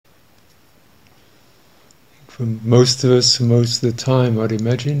for most of us, most of the time, I'd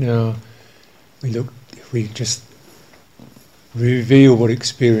imagine. Now, if we just reveal what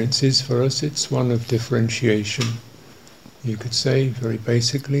experience is for us, it's one of differentiation, you could say, very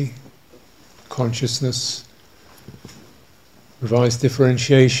basically. Consciousness provides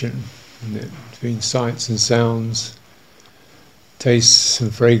differentiation, isn't it, between sights and sounds, tastes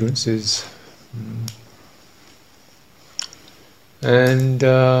and fragrances. And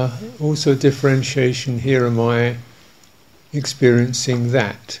also differentiation, here am I experiencing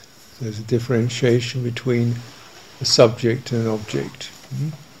that. There's a differentiation between a subject and an object.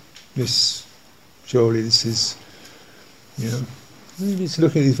 Surely this is, it's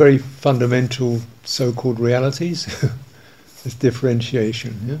looking at these very fundamental so-called realities. There's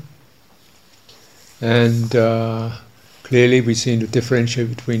differentiation, And clearly we seem to differentiate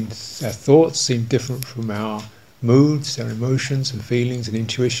between our thoughts, seem different from our moods, our emotions and feelings and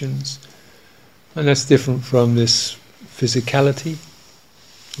intuitions. And that's different from this physicality,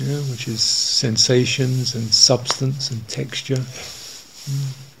 which is sensations and substance and texture.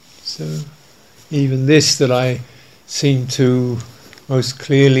 So even this that I seem to most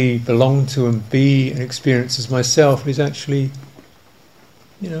clearly belong to and be and experience as myself is actually,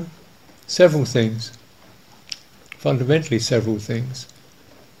 several things. Fundamentally several things.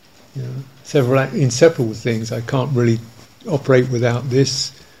 Several inseparable things. I can't really operate without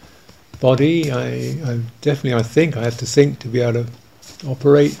this body. I think I have to think to be able to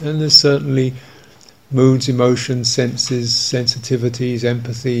operate, and there's certainly moods, emotions, senses, sensitivities,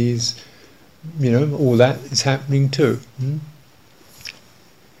 empathies, all that is happening too.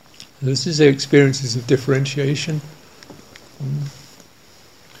 This is the experiences of differentiation.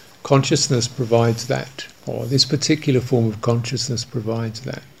 Consciousness provides that, or this particular form of consciousness provides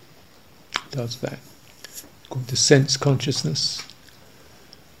that, does that. Called the sense consciousness,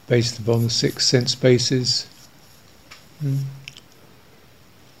 based upon the 6 sense bases.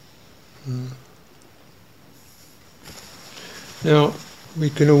 Now,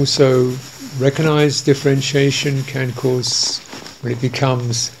 we can also recognize differentiation can cause, when it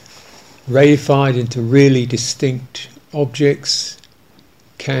becomes reified into really distinct objects,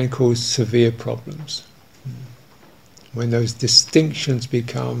 can cause severe problems. When those distinctions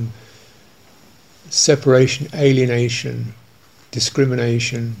become separation, alienation,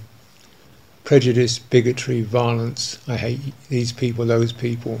 discrimination, prejudice, bigotry, violence, I hate these people, those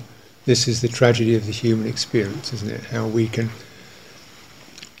people, this is the tragedy of the human experience, isn't it? How we can,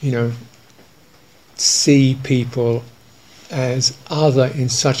 see people as other in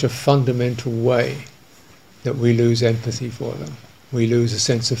such a fundamental way that we lose empathy for them. We lose a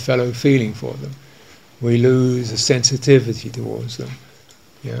sense of fellow feeling for them. We lose a sensitivity towards them.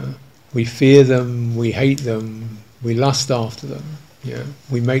 We fear them, we hate them, we lust after them.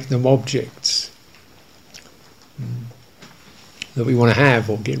 We make them objects that we want to have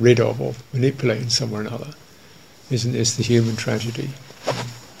or get rid of or manipulate in some way or another. Isn't this the human tragedy?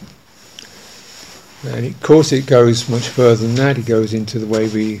 And of course it goes much further than that. It goes into the way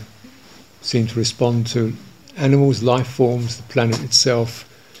we seem to respond to animals, life forms. The planet itself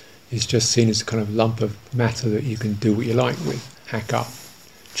is just seen as a kind of lump of matter that you can do what you like with. Hack up,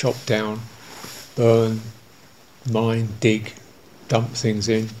 chop down, burn, mine, dig, dump things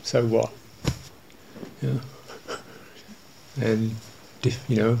in, so what? And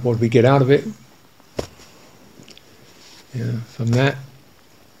what do we get out of it? From that,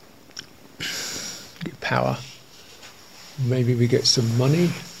 get power. Maybe we get some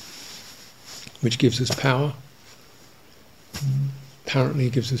money, which gives us power. Apparently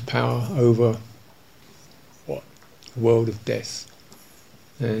gives us power over what? The world of death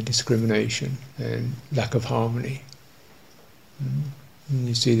and discrimination and lack of harmony. And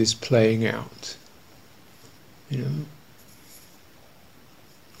you see this playing out.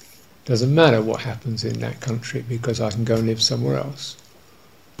 Doesn't matter what happens in that country because I can go and live somewhere else.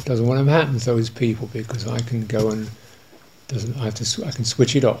 Doesn't want to happen to those people because I can go and I can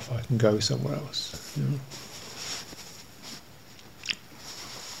switch it off. I can go somewhere else.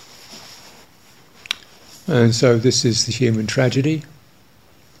 And so this is the human tragedy.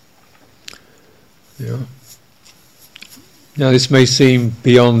 Now this may seem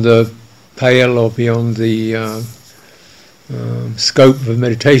beyond the pale or beyond the scope of a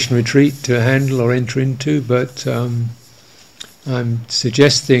meditation retreat to handle or enter into, but I'm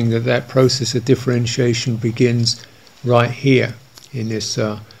suggesting that process of differentiation begins right here in this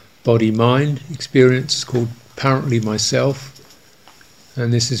body-mind experience called apparently myself,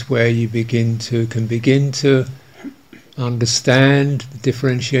 and this is where you can begin to understand the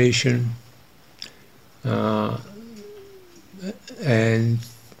differentiation and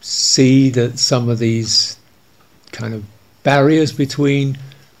see that some of these kind of barriers between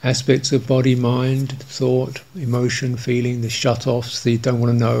aspects of body, mind, thought, emotion, feeling, the shut-offs, the don't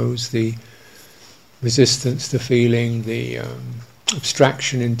want to knows, the resistance to feeling, the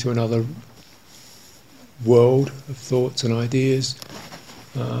abstraction into another world of thoughts and ideas,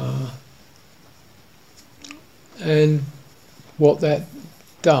 and what that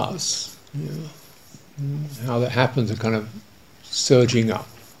does, how that happens, a kind of surging up,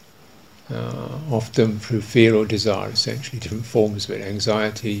 often through fear or desire, essentially, different forms of it,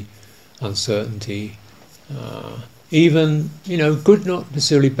 anxiety, uncertainty, even, good, not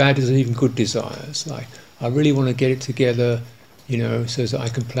necessarily bad, there's even good desires, like, I really want to get it together, so that I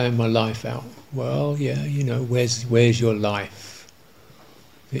can plan my life out. Well, yeah, where's your life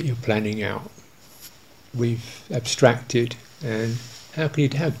that you're planning out? We've abstracted, and how can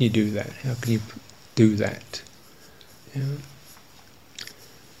you do that? How can you do that?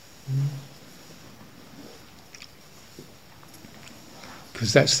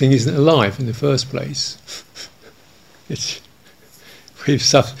 Because that thing isn't alive in the first place.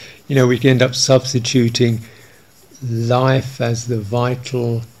 We can end up substituting life as the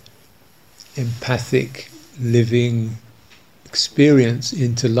vital, empathic, living experience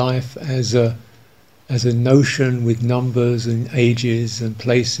into life as a notion with numbers and ages and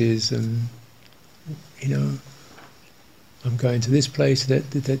places, and I'm going to this place, that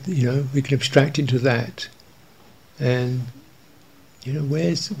we can abstract into that, and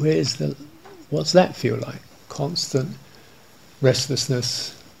what's that feel like? Constant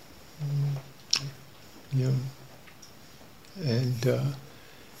restlessness, and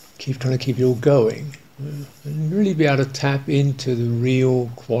trying to keep it all going, and really be able to tap into the real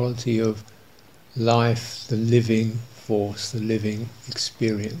quality of life, the living force, the living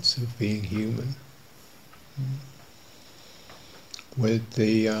experience of being human. With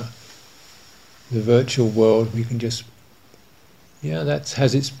the virtual world, we can just, that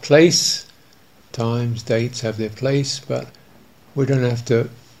has its place. Times, dates have their place, but we don't have to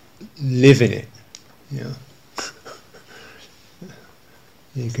live in it.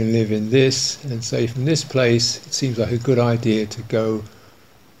 You can live in this and say, from this place, it seems like a good idea to go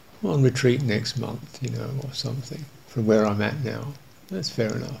on retreat next month, or something, from where I'm at now. That's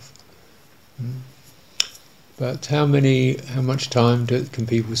fair enough. But how much time can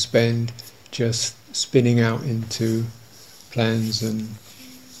people spend just spinning out into plans and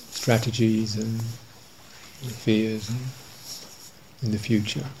strategies and fears in the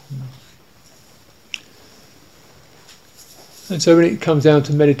future? And so when it comes down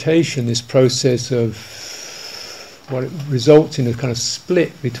to meditation, this process of what it results in a kind of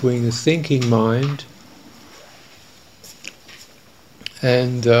split between the thinking mind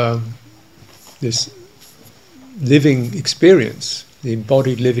and this living experience, the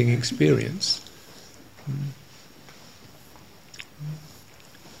embodied living experience.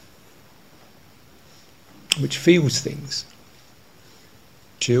 Which feels things,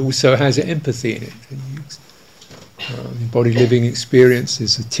 which also has empathy in it. Embodied living experience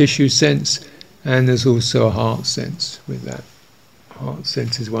is a tissue sense, and there's also a heart sense with that. Heart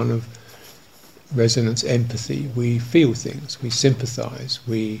sense is one of resonance, empathy. We feel things, we sympathise,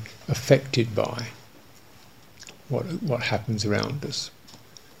 we are affected by what happens around us.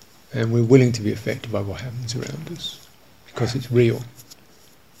 And we're willing to be affected by what happens around us, because it's real.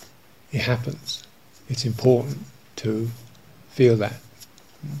 It happens. It's important to feel that.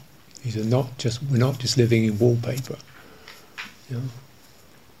 We're not just living in wallpaper.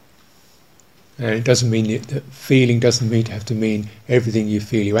 And it doesn't mean that feeling doesn't have to mean everything you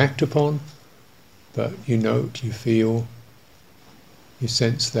feel you act upon, but you note, you feel, you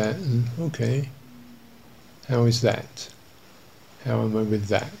sense that, and okay, how is that? How am I with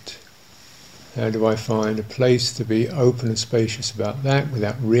that? How do I find a place to be open and spacious about that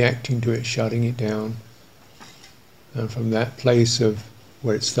without reacting to it, shutting it down? And from that place of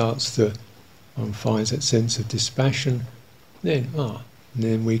where it starts to, one finds that sense of dispassion,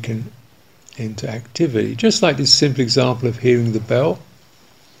 then we can enter activity. Just like this simple example of hearing the bell.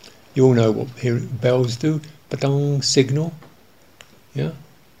 You all know what bells do. Ba-dong, signal. Yeah?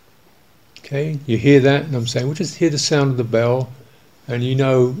 Okay, you hear that, and I'm saying, well, just hear the sound of the bell, and you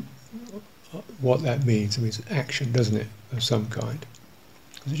know what that means. It means action, doesn't it, of some kind.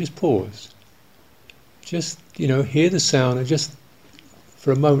 So just pause. Just, hear the sound, and just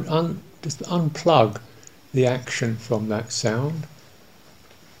for a moment, just unplug the action from that sound.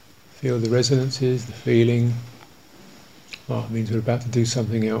 Feel the resonances, the feeling. It means we're about to do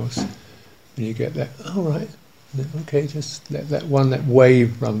something else. And you get that, all right, okay, just let that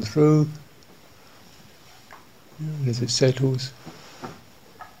wave run through. And as it settles,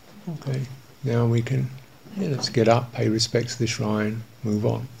 okay, now we can Yeah, let's get up, pay respects to the shrine, move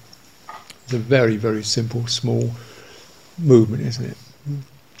on. It's a very, very simple, small movement, isn't it?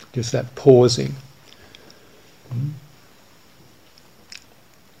 Just that pausing.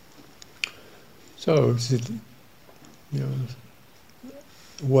 So it's a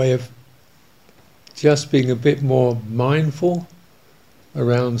way of just being a bit more mindful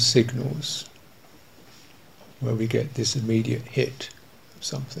around signals where we get this immediate hit of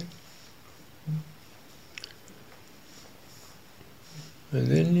something. And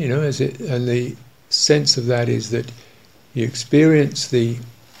then, and the sense of that is that you experience the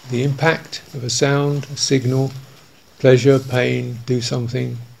impact of a sound, a signal, pleasure, pain, do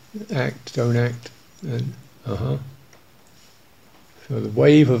something, act, don't act, and So the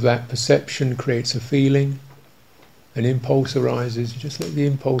wave of that perception creates a feeling, an impulse arises, you just let the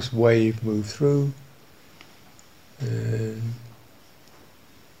impulse wave move through, and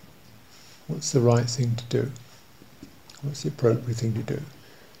what's the right thing to do? What's the appropriate thing to do?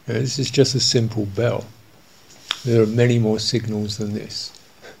 Now, this is just a simple bell. There are many more signals than this,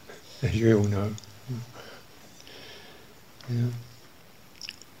 as you all know. Yeah.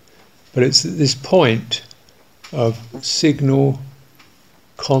 But it's at this point of signal,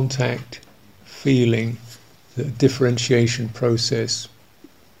 contact, feeling, the differentiation process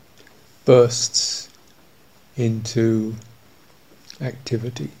bursts into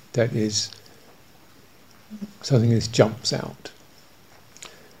activity. That is, something that jumps out.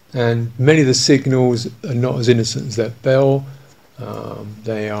 And many of the signals are not as innocent as that bell.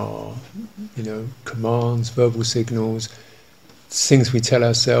 They are, commands, verbal signals, things we tell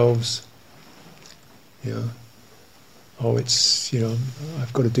ourselves. Oh, it's,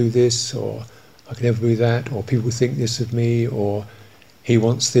 I've got to do this, or I can never be that, or people think this of me, or he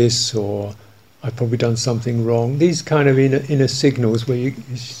wants this, or I've probably done something wrong. These kind of inner signals where you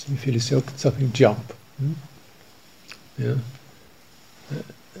feel yourself something jump. Yeah.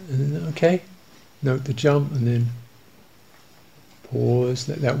 Okay. Note the jump, and then pause.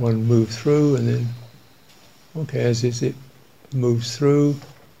 Let that one move through, and then as it moves through,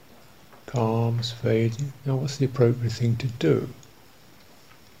 calms, fades. Now, what's the appropriate thing to do?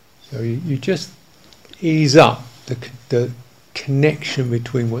 So you just ease up the connection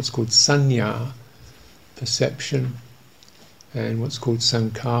between what's called sanya, perception, and what's called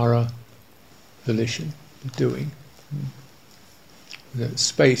sankhara, volition, doing. That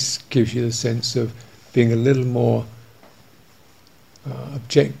space gives you the sense of being a little more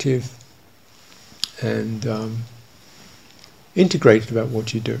objective and integrated about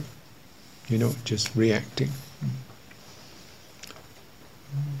what you do. You're not just reacting.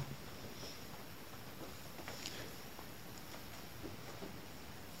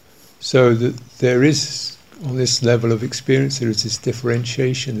 So that there is, on this level of experience, there is this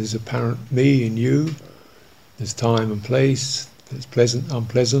differentiation. There's apparent me and you. There's time and place. There's pleasant,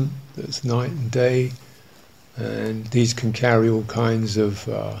 unpleasant. There's night and day. And these can carry all kinds of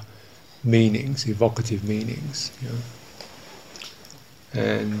meanings, evocative meanings.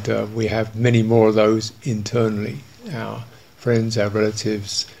 And we have many more of those internally. Our friends, our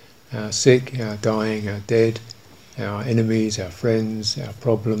relatives, our sick, our dying, our dead, our enemies, our friends, our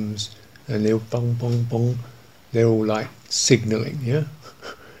problems, and they're bong, bong, bong. They're all like signalling,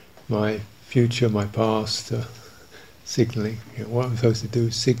 my future, my past, signalling. What I'm supposed to do,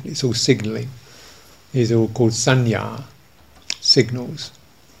 it's all signalling. These are all called sanya, signals.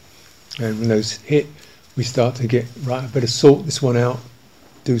 And when those hit, we start to get, right, I better sort this one out,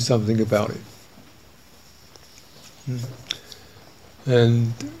 do something about it.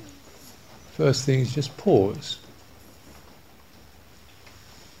 And first thing is just pause.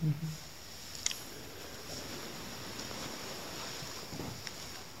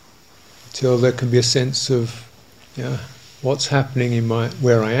 Until there can be a sense of what's happening in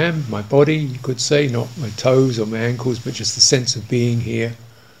where I am, my body, you could say, not my toes or my ankles, but just the sense of being here.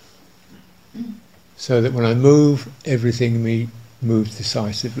 So that when I move, everything in me moves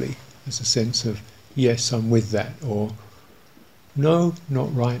decisively. There's a sense of, yes, I'm with that, or no,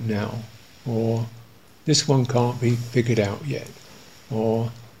 not right now, or this one can't be figured out yet,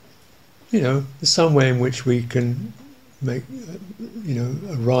 or there's some way in which we can make,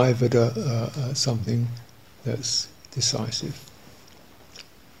 arrive at something that's decisive.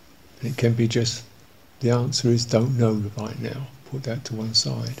 And it can be just, the answer is don't know right now, put that to one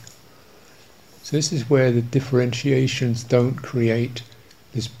side. So this is where the differentiations don't create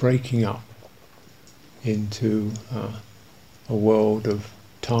this breaking up into a world of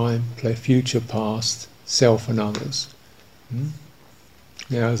time, future, past, self and others.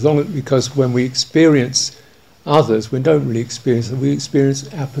 Now, because when we experience others, we don't really experience them, we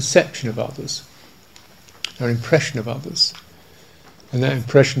experience our perception of others. our impression of others. And that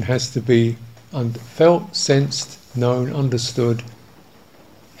impression has to be felt, sensed, known, understood,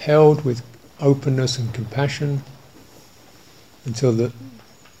 held with openness and compassion until the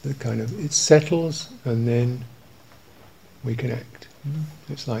kind of it settles, and then we can act.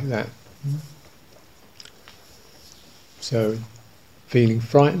 It's like that. So feeling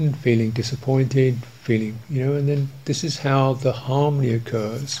frightened, feeling disappointed, feeling, and then this is how the harmony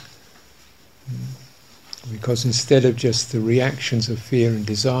occurs. Because instead of just the reactions of fear and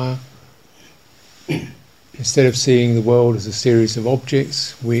desire, instead of seeing the world as a series of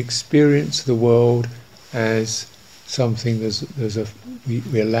objects, we experience the world as something.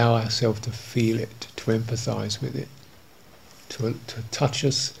 We allow ourselves to feel it, to empathize with it, to touch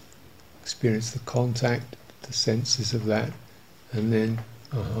us, experience the contact, the senses of that, and then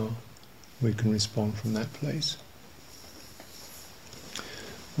we can respond from that place.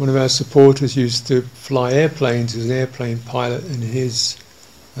 One of our supporters used to fly airplanes. He was an airplane pilot, and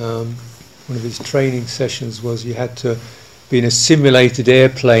one of his training sessions was you had to be in a simulated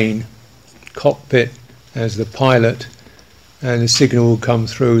airplane cockpit as the pilot, and the signal will come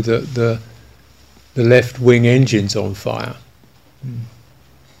through that the left wing engine's on fire.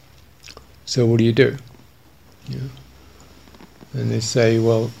 So what do you do? And they say,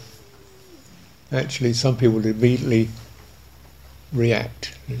 well, actually some people would immediately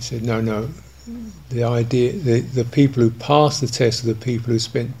react. They said, no, the idea, the people who pass the test are the people who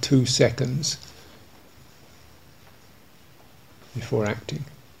spent 2 seconds before acting.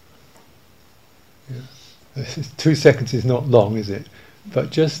 2 seconds is not long, is it?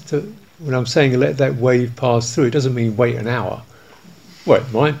 But when I'm saying let that wave pass through, it doesn't mean wait an hour. Well,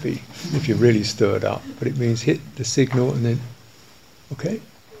 it might be if you're really stirred up, but it means hit the signal and then, okay,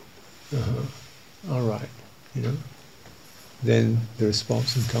 all right, then the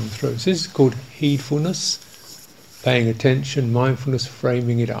response can come through. So this is called heedfulness, paying attention, mindfulness,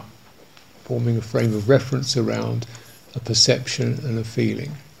 framing it up, forming a frame of reference around a perception and a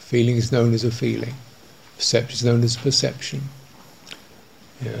feeling. Feeling is known as a feeling. Perception is known as perception.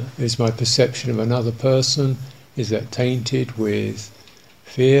 Is my perception of another person, is that tainted with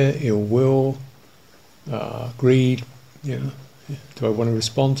fear, ill will, greed? Do I want to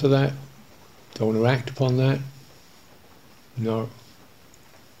respond to that? Do I want to act upon that? No.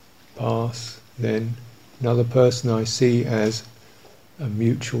 Pass. Then another person I see as a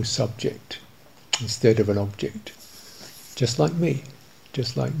mutual subject instead of an object. Just like me,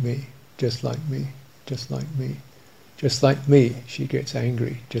 just like me, just like me, just like me. Just like me, she gets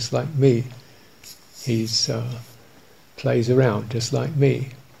angry. Just like me, he's plays around. Just like me,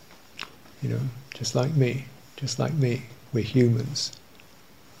 just like me, just like me. We're humans.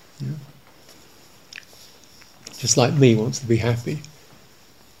 Just like me wants to be happy.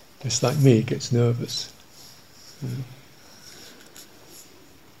 Just like me gets nervous.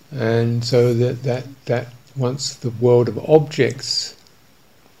 And so that once the world of objects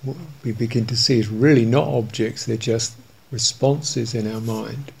we begin to see is really not objects, they're just responses in our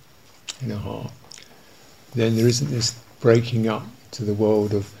mind, in our heart, then there isn't this breaking up to the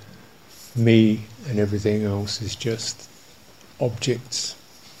world of me and everything else is just objects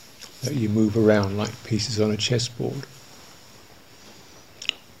that you move around like pieces on a chessboard.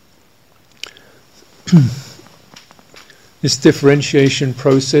 This differentiation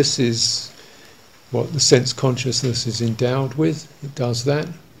process is what the sense consciousness is endowed with. It does that.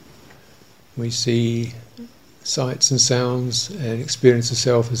 We see sights and sounds and experience the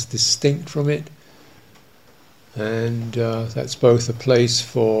self as distinct from it, and that's both a place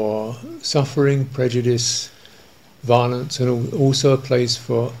for suffering, prejudice, violence, and also a place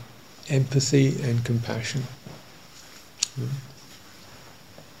for empathy and compassion.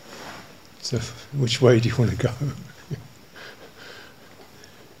 So which way do you want to go?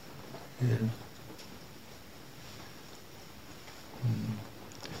 Yeah.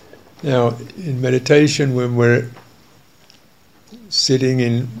 Now, in meditation, when we're sitting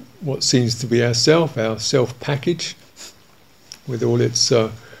in what seems to be our self package, with all its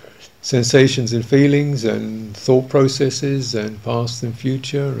sensations and feelings and thought processes and past and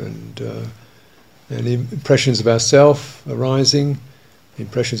future and impressions of ourself arising,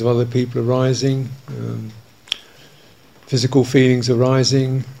 impressions of other people arising, physical feelings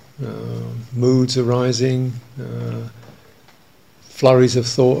arising, moods arising, flurries of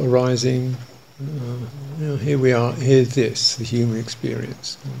thought arising. Here we are, here's this, the human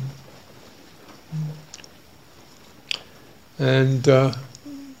experience. And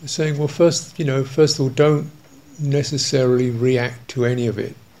saying, well, first of all, don't necessarily react to any of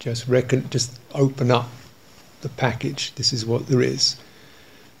it. Just open up the package. This is what there is.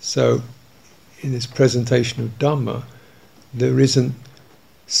 So in this presentation of Dhamma, there isn't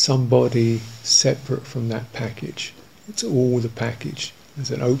somebody separate from that package. It's all the package.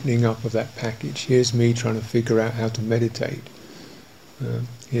 There's an opening up of that package. Here's me trying to figure out how to meditate.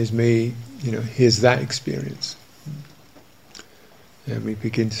 Here's me, here's that experience. And we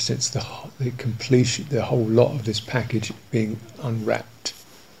begin to sense the completion, the whole lot of this package being unwrapped.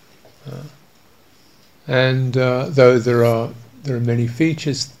 Though there are many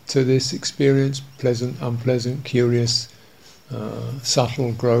features to this experience: pleasant, unpleasant, curious,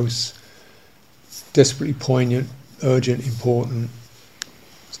 subtle, gross, desperately poignant, urgent, important,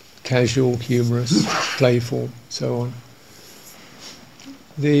 casual, humorous, playful, so on.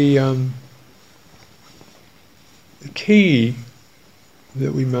 The key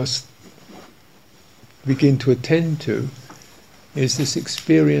that we must begin to attend to is this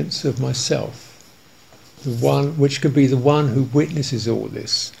experience of myself, the one which can be the one who witnesses all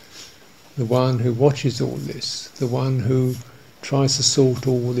this, the one who watches all this, the one who tries to sort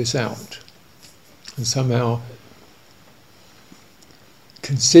all this out, and somehow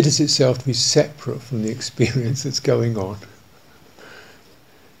considers itself to be separate from the experience that's going on.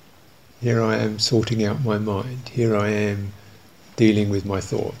 Here I am sorting out my mind. Here I am dealing with my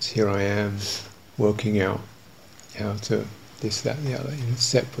thoughts. Here I am working out how to this, that, and the other.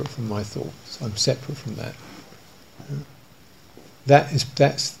 Separate from my thoughts. I'm separate from that. That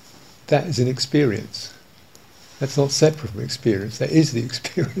is an experience. That's not separate from experience. That is the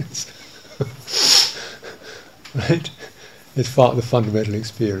experience. Right? It's part of the fundamental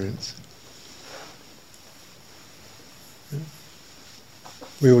experience.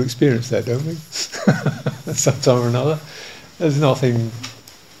 We all experience that, don't we? Sometime or another. There's nothing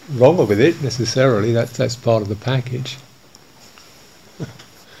wrong with it necessarily. That's part of the package.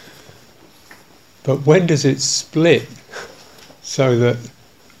 But when does it split so that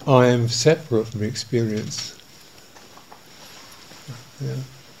I am separate from experience?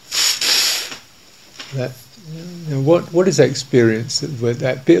 What is that experience?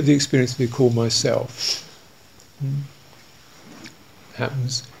 That bit of the experience we call myself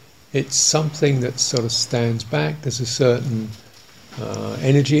happens. It's something that sort of stands back. There's a certain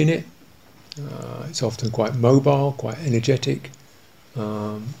energy in it. It's often quite mobile, quite energetic.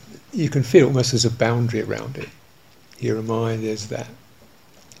 You can feel almost as a boundary around it. Here am I, there's that.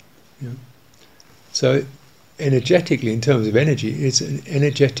 So energetically, in terms of energy, it's an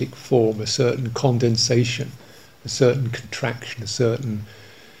energetic form, a certain condensation, a certain contraction, a certain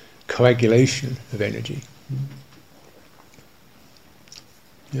coagulation of energy.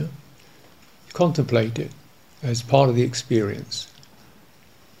 Yeah? Contemplate it as part of the experience.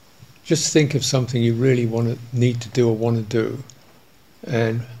 Just think of something you really need to do or want to do,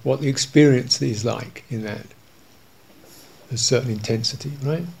 and what the experience is like in that. A certain intensity,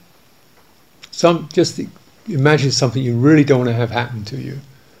 right? Just imagine something you really don't want to have happen to you.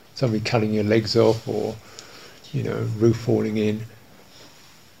 Somebody cutting your legs off, or roof falling in.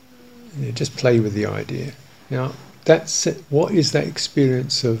 Just play with the idea. Now, that's it. What is that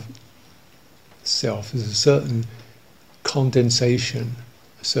experience of self? There's a certain condensation,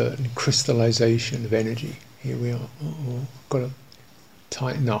 a certain crystallization of energy. Here we are. Got to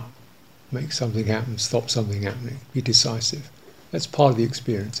tighten up, make something happen, stop something happening, be decisive. That's part of the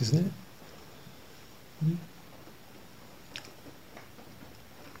experience, isn't it?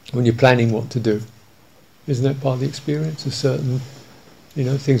 When you're planning what to do, isn't that part of the experience? A certain,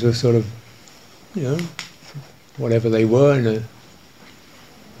 things were sort of, whatever they were in a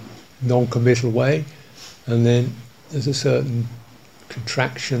non-committal way, and then there's a certain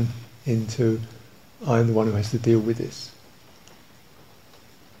contraction into, I'm the one who has to deal with this.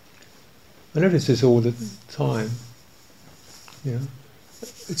 I notice this all the time. I'm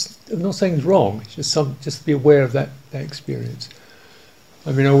not saying it's wrong. It's just to be aware of that experience.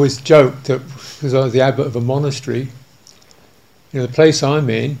 I mean, I always joke that because I was the abbot of a monastery, the place I'm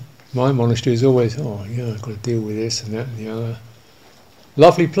in, my monastery is always, I've got to deal with this and that and the other.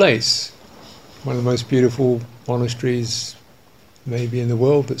 Lovely place, one of the most beautiful monasteries maybe in the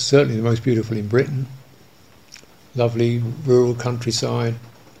world, but certainly the most beautiful in Britain. Lovely rural countryside,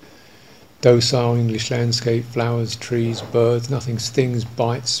 docile English landscape, flowers, trees, birds, nothing stings,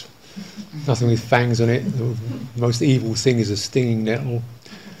 bites, nothing with fangs on it. The most evil thing is a stinging nettle.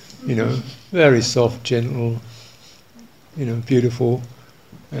 Very soft, gentle, beautiful,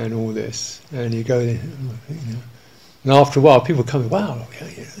 and all this. And you go there, and after a while people come, wow,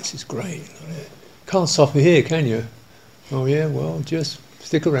 this is great. Can't suffer here, can you? Oh yeah, well, just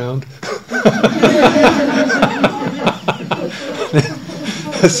stick around.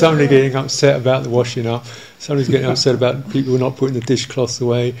 Somebody getting upset about the washing up, Somebody's getting upset about people not putting the dishcloths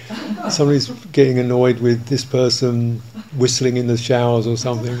away. Somebody's getting annoyed with this person whistling in the showers or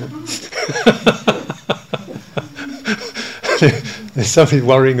something. There's somebody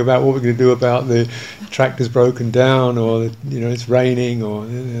worrying about what we're going to do about the tractor's broken down, or it's raining, or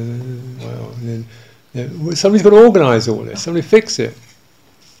somebody's got to organise all this. Somebody fix it.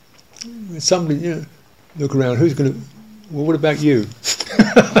 Somebody, look around. Who's going to? Well, what about you?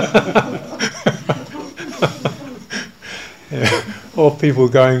 Or people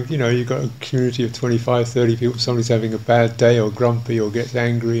going, you've got a community of 25, 30 people, somebody's having a bad day or grumpy or gets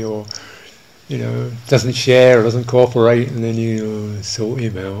angry or, doesn't share or doesn't cooperate, and then you sort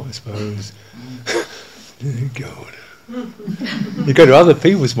him out, I suppose. God. You go to other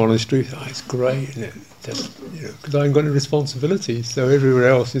people's monasteries, it's great, isn't it? Because I haven't got any responsibilities, so everywhere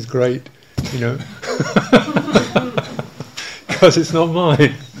else is great, because it's not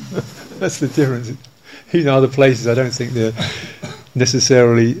mine. That's the difference. Other places I don't think they're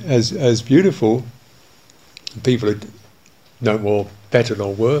necessarily as beautiful. People are no more better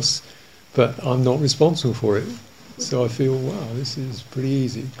nor worse, but I'm not responsible for it. So I feel, wow, this is pretty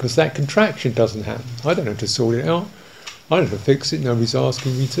easy, because that contraction doesn't happen. I don't have to sort it out. I don't have to fix it. Nobody's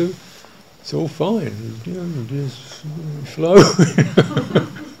asking me to. It's all fine. Just flow.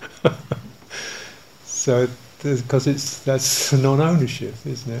 So, because that's non-ownership,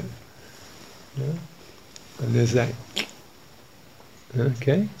 isn't it? Yeah. And there's that.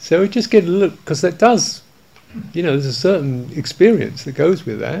 Okay, so we just get a look, because that does, there's a certain experience that goes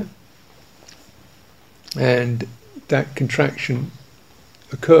with that, and that contraction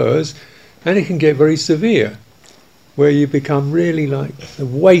occurs, and it can get very severe, where you become really like the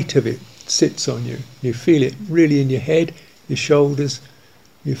weight of it sits on you. You feel it really in your head, your shoulders.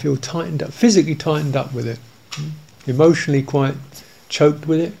 You feel tightened up, physically tightened up with it, emotionally quite choked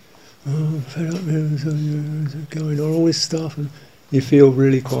with it. I'm fed up with going on, all this stuff, and you feel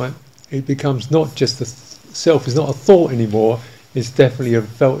really quite. It becomes not just the self; is not a thought anymore. It's definitely a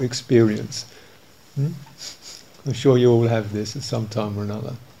felt experience. I'm sure you all have this at some time or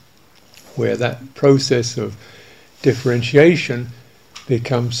another, where that process of differentiation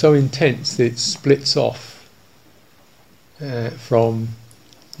becomes so intense that it splits off from,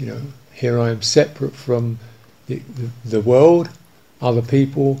 here I am separate from the world, other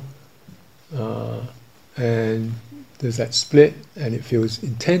people, and there's that split, and it feels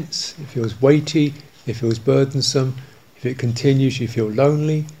intense, it feels weighty, it feels burdensome. If it continues, you feel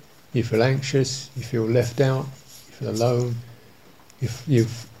lonely, you feel anxious, you feel left out, you feel alone. You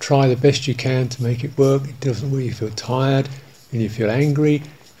try the best you can to make it work, it doesn't work, you feel tired, and you feel angry, you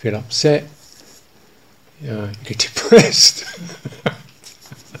feel upset, you get depressed.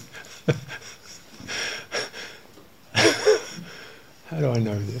 How do I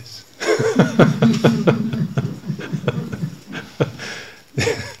know this?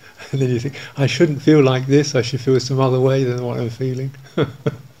 And then you think, I shouldn't feel like this, I should feel some other way than what I'm feeling.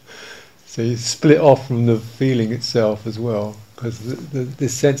 So you split off from the feeling itself as well, because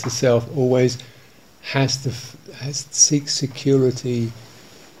this sense of self always seeks security,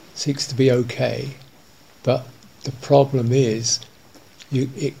 seeks to be okay. But the problem is,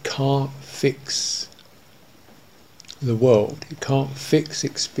 it can't fix the world, it can't fix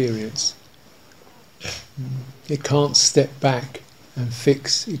experience. It can't step back and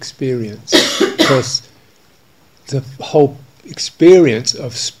fix experience, because the whole experience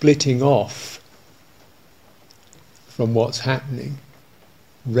of splitting off from what's happening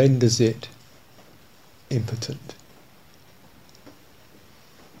renders it impotent.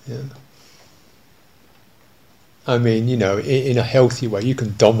 Yeah. I mean, in a healthy way, you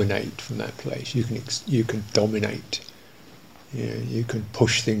can dominate from that place. You can dominate. You can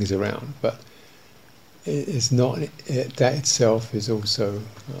push things around, but it's not. That itself is also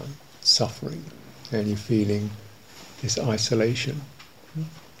suffering, and you're feeling this isolation.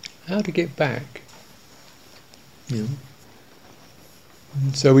 How to get back?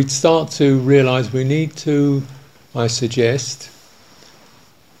 So we'd start to realise we need to, I suggest,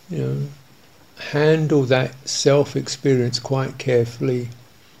 handle that self-experience quite carefully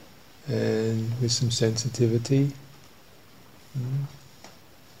and with some sensitivity.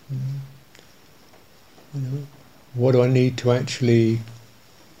 What do I need to actually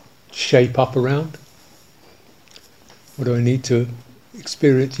shape up around? What do I need to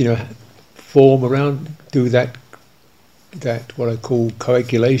experience, form around, do that what I call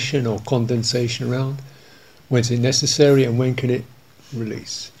coagulation or condensation around? When's it necessary and when can it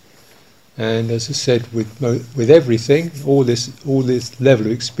release? And as I said, with everything, all this level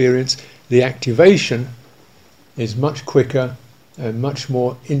of experience, the activation is much quicker and much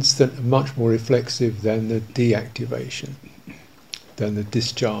more instant and much more reflexive than the deactivation, than the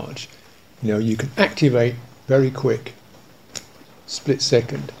discharge. You know, you can activate very quick, split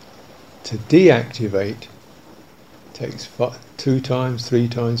second. To deactivate takes 2 times, 3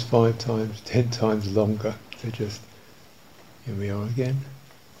 times, 5 times, 10 times longer to just, here we are again.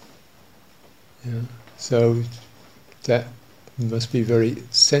 Yeah. So that must be very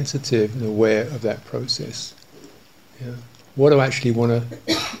sensitive and aware of that process. Yeah. What do I actually want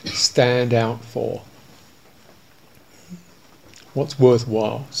to stand out for? What's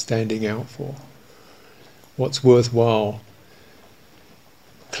worthwhile standing out for? What's worthwhile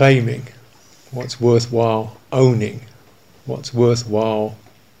claiming? What's worthwhile owning? What's worthwhile,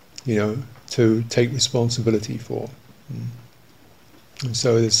 you know, to take responsibility for? And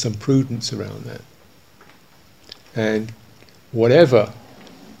so there's some prudence around that. And whatever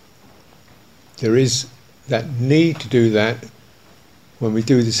there is that need to do that, when we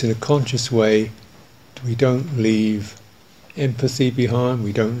do this in a conscious way, we don't leave empathy behind,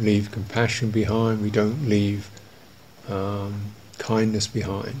 we don't leave compassion behind, we don't leave kindness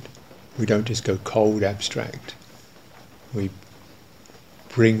behind. We don't just go cold, abstract. We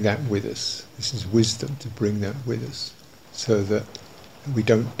bring that with us. This is wisdom, to bring that with us, so that we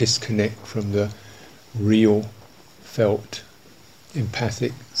don't disconnect from the real, felt,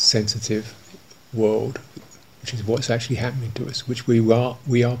 empathic, sensitive world, which is what's actually happening to us, which we are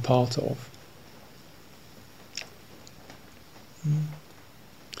part of. And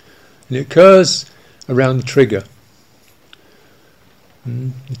it occurs around the trigger.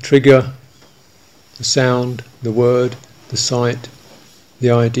 The trigger, the sound, the word, the sight, the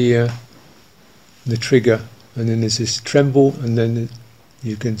idea, the trigger, and then there's this tremble, and then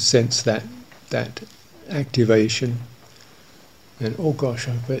you can sense that activation. And oh gosh,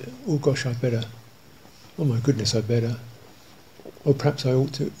 I better. Oh my goodness, I better. Or perhaps I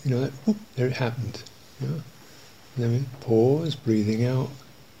ought to. You know, whoop, there it happened. You know? And then we pause, breathing out.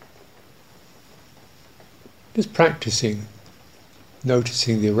 Just practicing,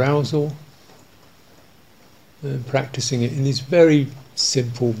 noticing the arousal, and practicing it in these very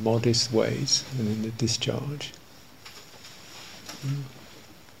simple, modest ways, and in the discharge.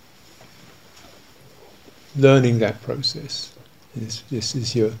 Learning that process. This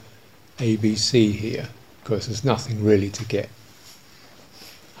is your ABC here, because there's nothing really to get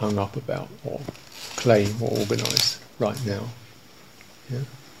hung up about or claim or organise right now. Yeah?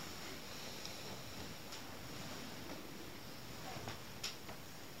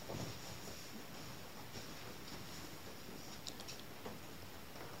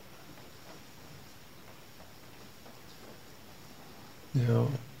 Now,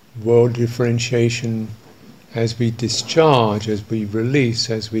 world differentiation, as we discharge, as we release,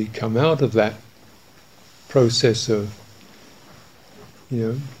 as we come out of that process of,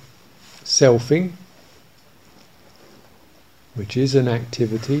 selfing, which is an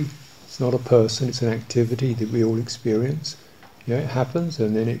activity. It's not a person, it's an activity that we all experience. Yeah, it happens,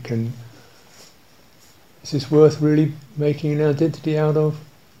 and then it can... Is this worth really making an identity out of?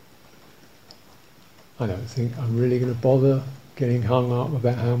 I don't think I'm really going to bother getting hung up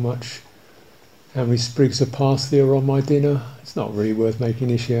about how many sprigs of parsley are on my dinner. It's not really worth making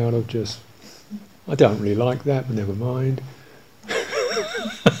an issue out of. Just, I don't really like that, but never mind.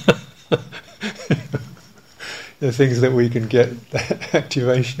 The things that we can get that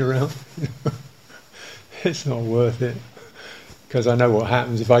activation around, it's not worth it, because I know what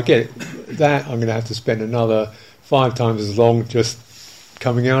happens if I get that. I'm going to have to spend another 5 times as long just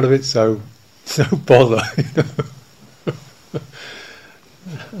coming out of it. So bother.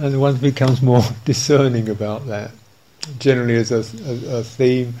 And one becomes more discerning about that. Generally, as a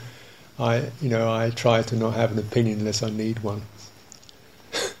theme, I try to not have an opinion unless I need one.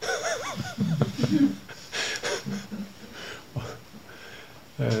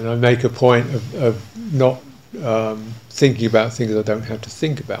 And I make a point of not thinking about things I don't have to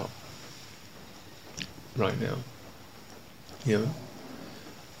think about right now.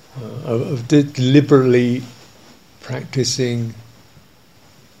 Of deliberately practicing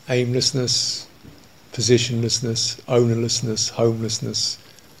aimlessness, positionlessness, ownerlessness, homelessness.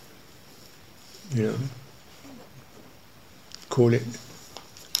 Call it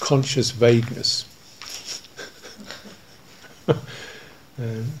conscious vagueness.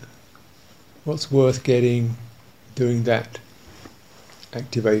 And what's worth doing that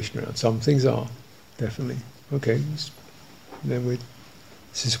activation around? Some things are, definitely. Okay, then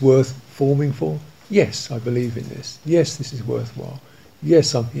is this worth forming for? Yes, I believe in this. Yes, this is worthwhile.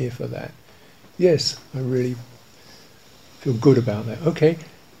 Yes, I'm here for that. Yes, I really feel good about that. Okay,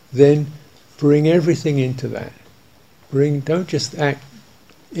 then bring everything into that. Don't just act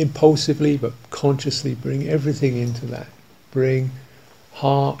impulsively, but consciously bring everything into that. Bring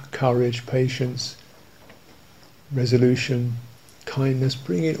heart, courage, patience, resolution, kindness,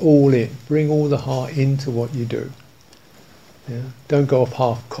 bring it all in. Bring all the heart into what you do. Yeah? Don't go off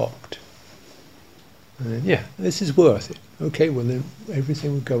half-cocked. And then, yeah, this is worth it. Okay, well then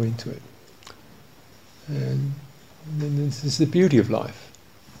everything will go into it. And then this is the beauty of life.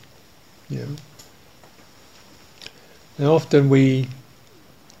 You know. Now often we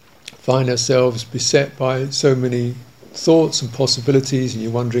find ourselves beset by so many thoughts and possibilities, and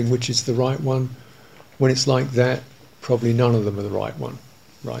you're wondering which is the right one. When it's like that, probably none of them are the right one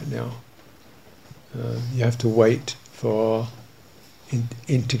right now. You have to wait for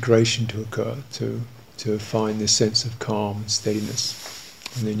integration to occur, to find this sense of calm and steadiness.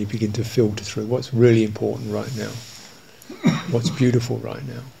 And then you begin to filter through what's really important right now, what's beautiful right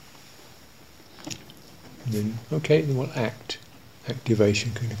now. And then, okay, then we'll act.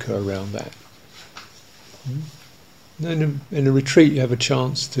 Activation can occur around that. And in a retreat you have a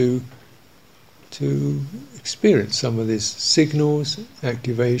chance to experience some of these signals,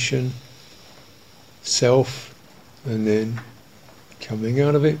 activation, self, and then coming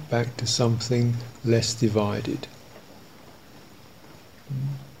out of it back to something less divided.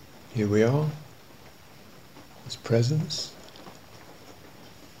 Here we are. There's presence,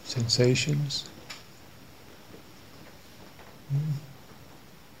 sensations,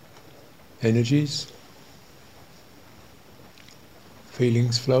 energies,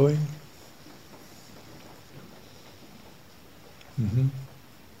 feelings flowing.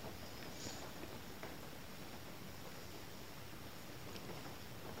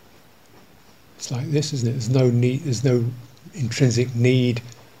 It's like this, isn't it? There's no need, there's no intrinsic need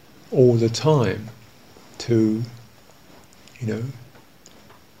all the time to,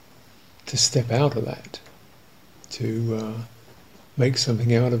 to step out of that, to make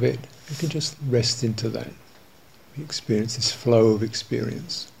something out of it. You can just rest into that. You experience this flow of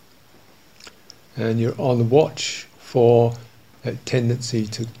experience. And you're on the watch for that tendency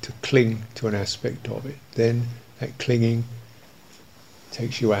to cling to an aspect of it. Then that clinging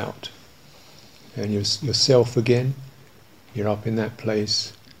takes you out. And yourself again, you're up in that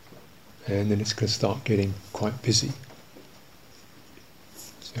place, and then it's going to start getting quite busy.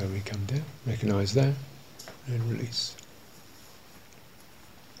 So we come down, recognize that, and release.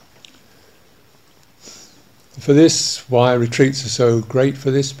 For this, why retreats are so great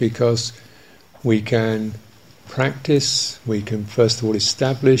for this, because we can practice, we can first of all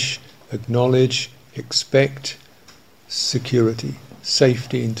establish, acknowledge, expect security,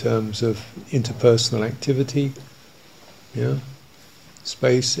 safety in terms of interpersonal activity,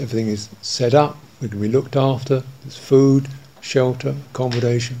 space, everything is set up, we can be looked after, there's food, shelter,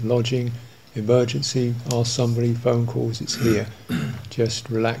 accommodation, lodging, emergency, ask somebody, phone calls, it's here. Just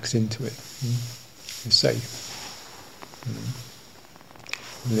relax into it. You're safe.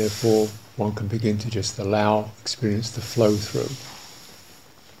 And therefore one can begin to just allow experience to flow through.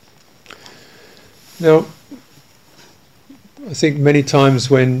 Now, I think many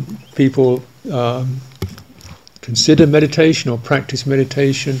times when people consider meditation or practice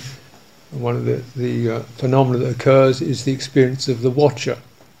meditation, one of the phenomena that occurs is the experience of the watcher.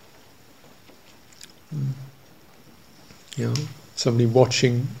 Somebody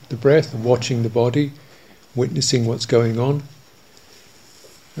watching the breath and watching the body, witnessing what's going on.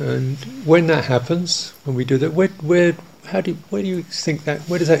 And when that happens, when we do that, where do you think that?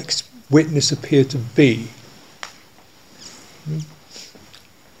 Where does that witness appear to be?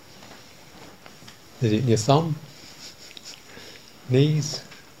 Is it in your thumb? Knees?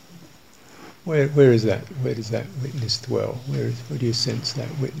 Where is that? Where does that witness dwell? Where do you sense that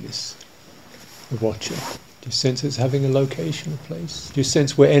witness, the watcher? Do you sense it's having a location, a place? Do you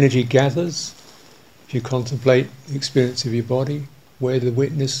sense where energy gathers? If you contemplate the experience of your body, where the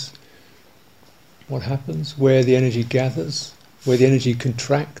witness, what happens? Where the energy gathers? Where the energy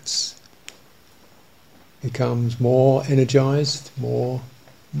contracts? Becomes more energized, more...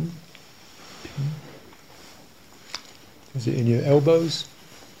 Is it in your elbows?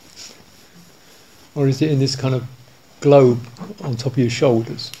 Or is it in this kind of globe on top of your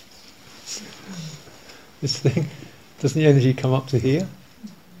shoulders? This thing, doesn't the energy come up to here?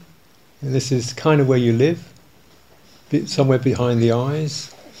 And this is kind of where you live, somewhere behind the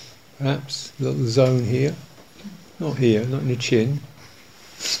eyes, perhaps, a little zone here. Not here, not in your chin.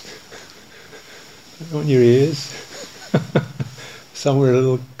 Not in your ears. Somewhere a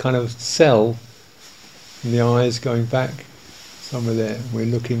little kind of cell in the eyes going back, somewhere there. We're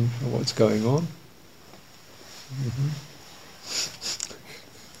looking at what's going on.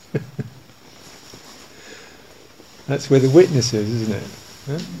 That's where the witness is, isn't it?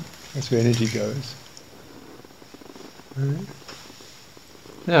 Huh? That's where energy goes. Right.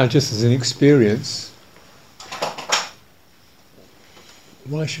 Now, just as an experience,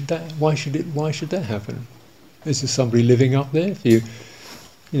 why should that happen? Is there somebody living up there? If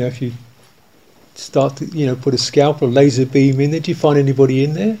you start to, put a scalpel, a laser beam in there, do you find anybody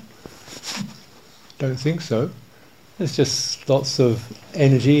in there? Don't think so. There's just lots of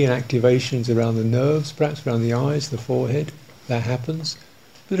energy and activations around the nerves, perhaps around the eyes, the forehead. That happens.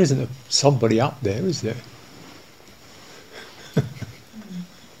 But there isn't somebody up there, is there?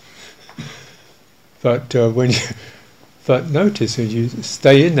 But notice when you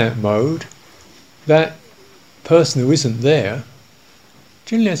stay in that mode, that person who isn't there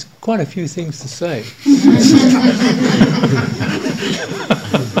generally has quite a few things to say.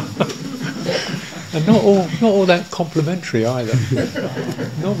 And not all that complimentary either.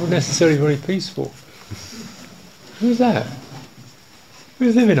 Not necessarily very peaceful. Who's that?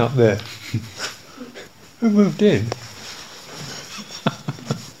 Who's living up there? Who moved in?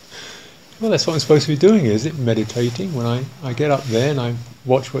 Well, that's what I'm supposed to be doing, is it? Meditating. When I get up there and I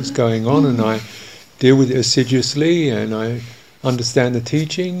watch what's going on and I deal with it assiduously and I understand the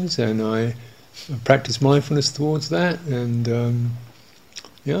teachings and I practice mindfulness towards that and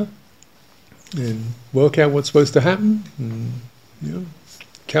and work out what's supposed to happen and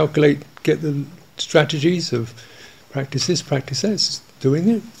calculate, get the strategies of practice this, practice that. It's doing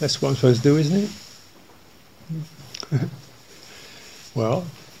it. That's what I'm supposed to do, isn't it? Well,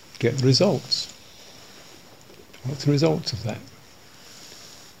 get the results. What's the results of that?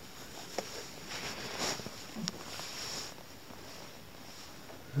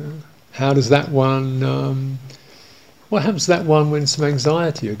 How does that one... what happens to that one when some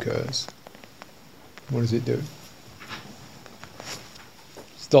anxiety occurs? What does it do?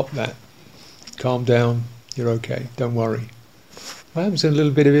 Stop that. Calm down. You're okay. Don't worry. What happens when a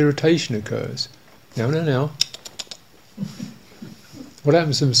little bit of irritation occurs? No. What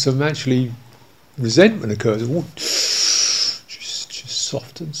happens when some actually resentment occurs? Ooh, just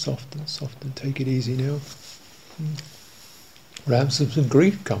soften. Take it easy now. What happens when some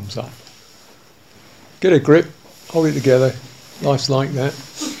grief comes up? Get a grip. Hold it together. Life's like that.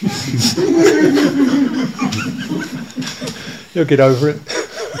 You'll get over it.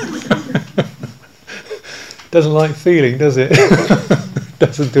 Doesn't like feeling, does it?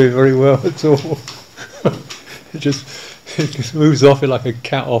 Doesn't do it very well at all. It just moves off it like a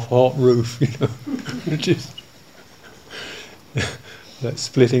cat off a hot roof, just that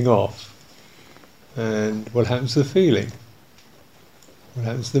splitting off. And what happens to the feeling? What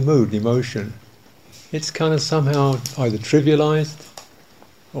happens to the mood, the emotion? It's kind of somehow either trivialized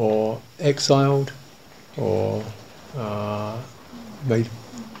or exiled or made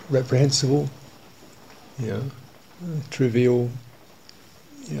reprehensible, trivial,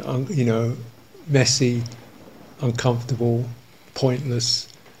 messy, uncomfortable, pointless,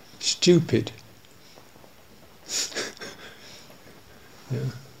 stupid.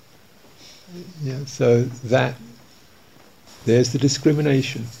 So there's the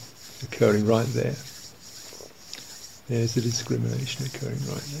discrimination occurring right there. There's the discrimination occurring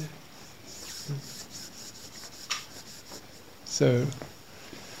right there. So,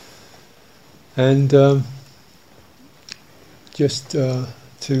 and just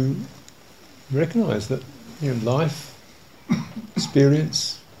to recognise that life,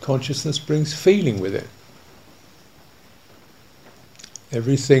 experience, consciousness brings feeling with it.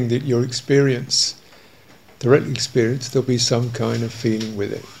 Everything that you directly experience, there'll be some kind of feeling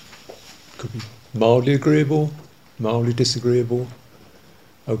with it. Could be mildly agreeable, mildly disagreeable,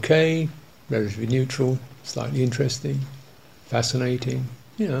 okay, relatively neutral, slightly interesting, fascinating.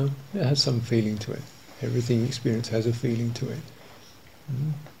 It has some feeling to it. Everything you experience has a feeling to it.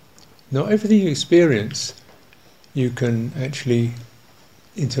 Not everything you experience you can actually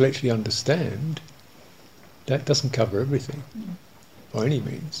intellectually understand. That doesn't cover everything, by any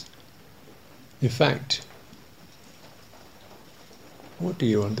means. In fact, what do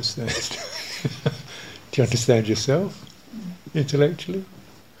you understand? Do you understand yourself, intellectually?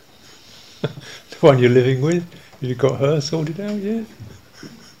 The one you're living with? Have you got her sorted out yet?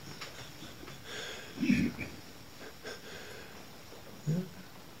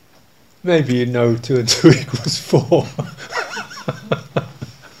 Maybe you know 2 and 2 equals 4.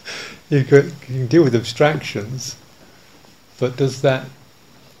 You can deal with abstractions, but does that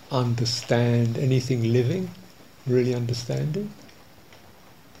understand anything living? Really understand it?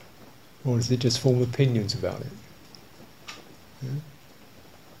 Or does it just form opinions about it?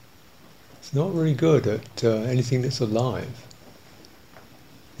 It's not very good at anything that's alive.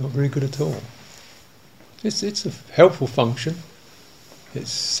 Not very good at all. It's a helpful function.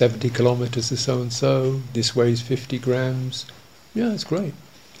 It's 70 kilometers to so and so. This weighs 50 grams. Yeah, it's great.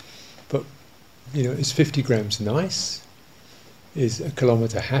 But is 50 grams nice? Is a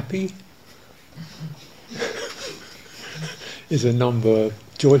kilometer happy? Is a number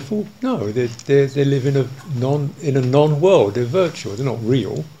joyful? No, they live in a non-world. They're virtual. They're not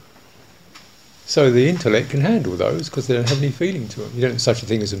real. So the intellect can handle those because they don't have any feeling to them. You don't have such a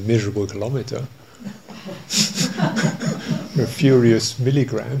thing as a miserable kilometre, a furious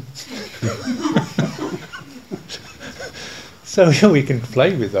milligram. So we can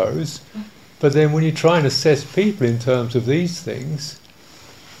play with those, but then when you try and assess people in terms of these things,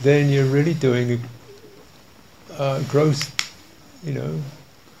 then you're really doing a gross,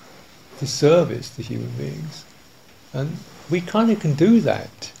 disservice to human beings, and we kind of can do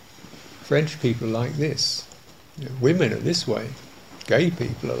that. French people are like this. Women are this way. Gay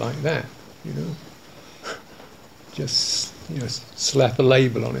people are like that. Just slap a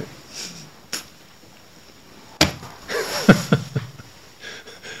label on it.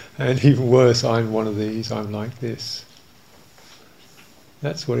 And even worse, I'm one of these. I'm like this.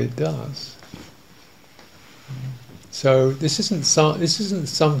 That's what it does. So this isn't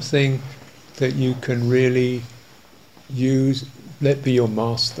something that you can really use. Let be your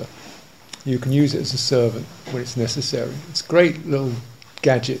master. You can use it as a servant when it's necessary. It's a great little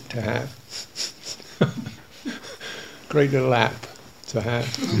gadget to have. Great little app to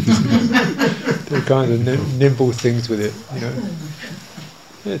have. Do kind of nimble things with it,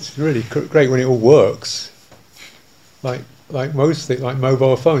 It's really great when it all works. Like most things, like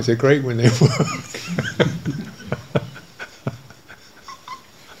mobile phones, they're great when they work.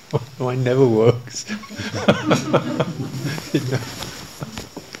 Mine never works.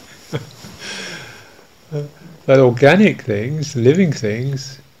 But organic things, living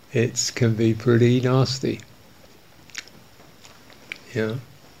things, it can be pretty nasty.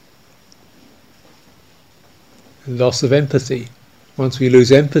 Loss of empathy. Once we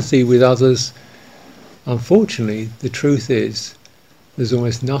lose empathy with others, unfortunately, the truth is there's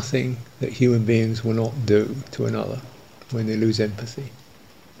almost nothing that human beings will not do to another when they lose empathy.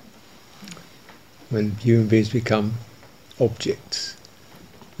 When human beings become objects.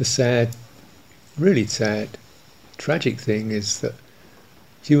 The sad, really sad, tragic thing is that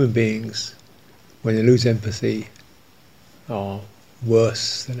human beings, when they lose empathy, are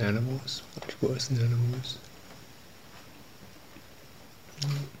worse than animals, much worse than animals.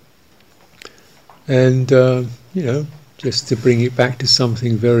 And, just to bring it back to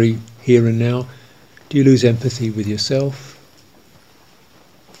something very here and now, do you lose empathy with yourself?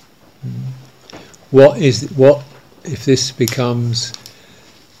 What if this becomes,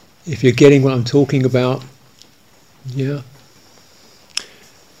 if you're getting what I'm talking about, you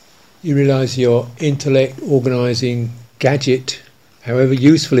realise your intellect organising gadget, however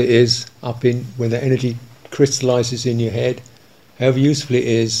useful it is, when the energy crystallises in your head, however useful it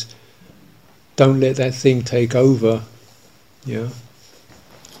is, don't let that thing take over. You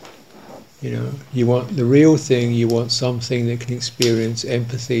want the real thing. You want something that can experience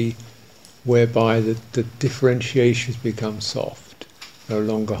empathy, whereby the differentiations become soft, no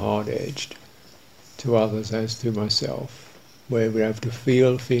longer hard-edged, to others as to myself, where we have to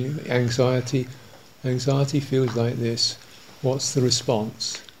feeling anxiety. Anxiety feels like this. What's the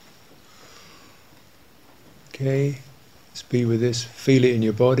response? Okay, let's be with this. Feel it in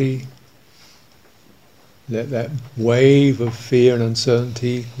your body. Let that wave of fear and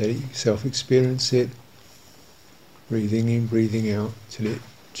uncertainty, let yourself experience it. Breathing in, breathing out, till it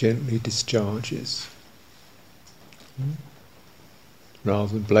gently discharges.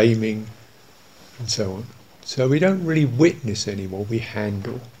 Rather than blaming and so on. So we don't really witness anymore, we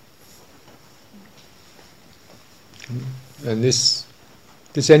handle. And this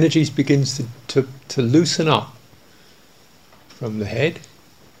energy begins to loosen up from the head,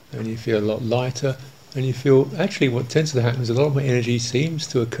 and you feel a lot lighter, and you feel, actually what tends to happen is a lot more energy seems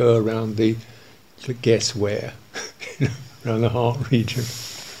to occur around guess where, around the heart region,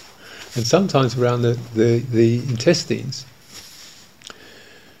 and sometimes around the intestines,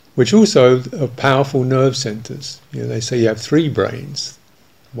 which also are powerful nerve centres. They say you have 3 brains,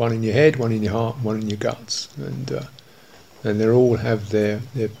 one in your head, one in your heart, one in your guts, and they all have their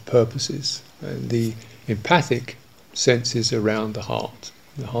purposes. And the empathic senses around the heart.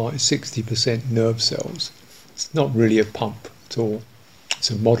 The heart is 60% nerve cells. It's not really a pump at all. It's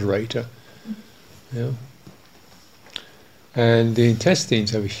a moderator. And the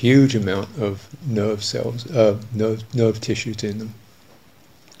intestines have a huge amount of nerve cells, nerve tissues in them.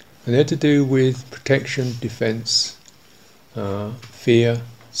 And they're to do with protection, defense, fear,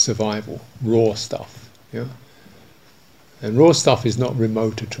 survival, raw stuff. Yeah? And raw stuff is not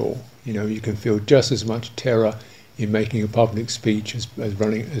remote at all. You know, you can feel just as much terror in making a public speech as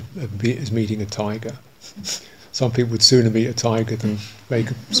meeting a tiger. Some people would sooner meet a tiger than make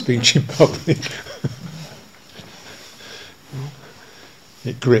a speech in public.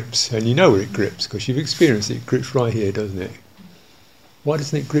 It grips, and you know where it grips because you've experienced it. It grips right here, doesn't it? Why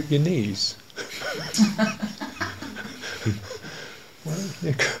doesn't it grip your knees? Well,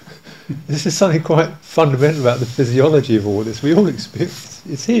 this is something quite fundamental about the physiology of all this. We all experience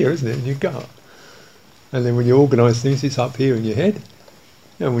it's here, isn't it, in your gut. And then when you organise things, it's up here in your head.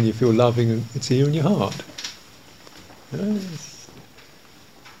 And when you feel loving, it's here in your heart. You know,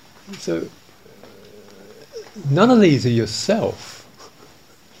 so none of these are yourself.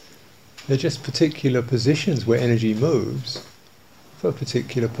 They're just particular positions where energy moves for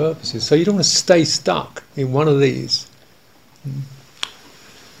particular purposes. So you don't want to stay stuck in one of these.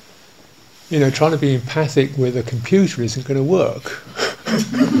 You know, trying to be empathic with a computer isn't going to work.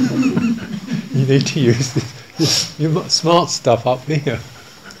 You need to use your smart stuff up here.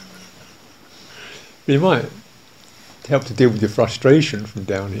 You might help to deal with your frustration from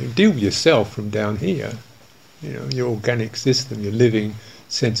down here. Deal with yourself from down here. You know, your organic system, your living,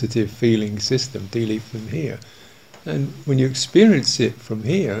 sensitive, feeling system. Deal it from here. And when you experience it from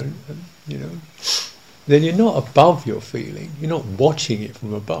here, you know, then you're not above your feeling. You're not watching it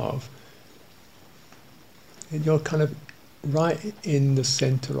from above. And you're kind of right in the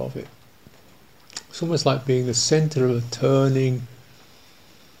centre of it. It's almost like being the centre of a turning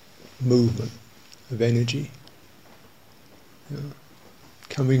movement of energy, you know,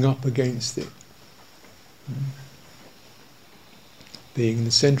 coming up against it. Being in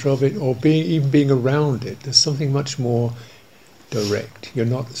the centre of it, or even being around it. There's something much more direct.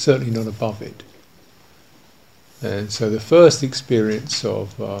 You're certainly not above it. And so the first experience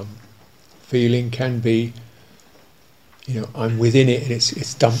of feeling can be, you know, I'm within it and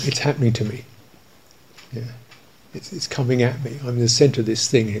it's happening to me. Yeah, it's coming at me. I'm in the centre of this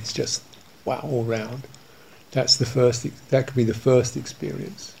thing. And it's just wow all round. That's the first. That could be the first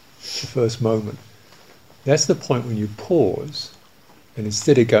experience, the first moment. That's the point when you pause, and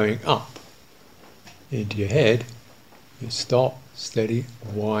instead of going up into your head, you stop, steady,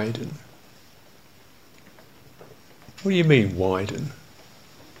 widen. What do you mean widen?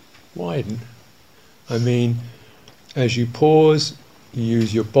 Widen. I mean, as you pause, you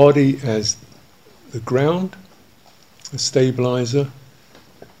use your body as the ground, the stabilizer,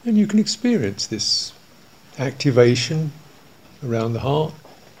 and you can experience this activation around the heart,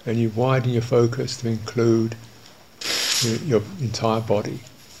 and you widen your focus to include your entire body.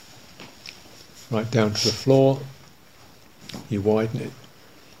 Right down to the floor, you widen it.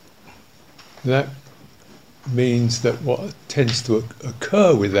 That means that what tends to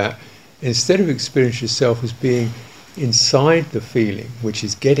occur with that, instead of experiencing yourself as being inside the feeling, which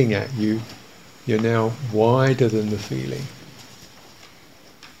is getting at you, you're now wider than the feeling.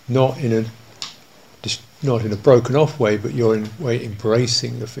 Not in a broken off way, but you're in a way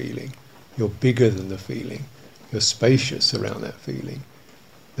embracing the feeling. You're bigger than the feeling. You're spacious around that feeling.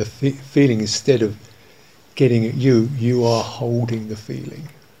 The feeling, instead of getting at you, you are holding the feeling.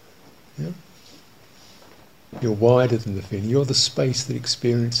 Yeah? You're wider than the feeling. You're the space that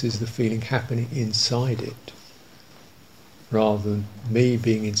experiences the feeling happening inside it, rather than me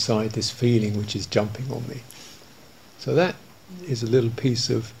being inside this feeling which is jumping on me. So that is a little piece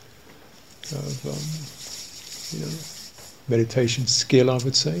of meditation skill, I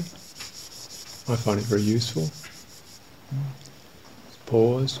would say. I find it very useful.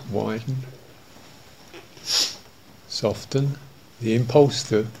 Pause, widen, soften. The impulse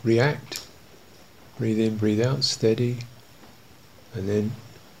to react. Breathe in, breathe out, steady. And then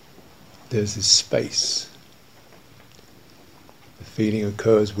there's this space. The feeling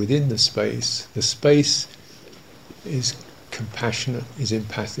occurs within the space. The space is compassionate, is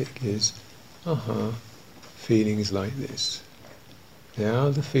empathic, is, feeling is like this. Now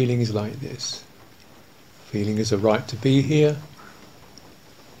the feeling is like this. Feeling is a right to be here.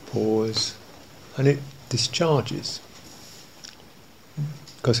 Pause. And it discharges.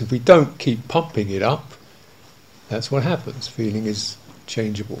 Because if we don't keep pumping it up, that's what happens. Feeling is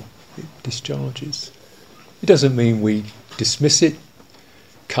changeable. It discharges. It doesn't mean we dismiss it,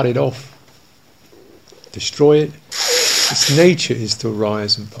 cut it off, destroy it. Its nature is to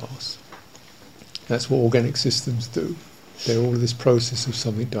arise and pass. That's what organic systems do. They're all this process of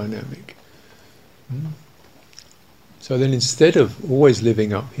something dynamic. So then, instead of always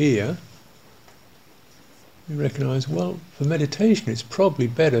living up here, you recognise, well, for meditation it's probably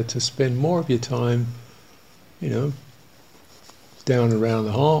better to spend more of your time, down around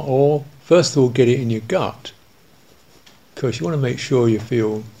the heart, or first of all get it in your gut, because you want to make sure you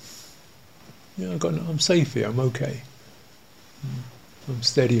feel, I'm safe here, I'm okay. I'm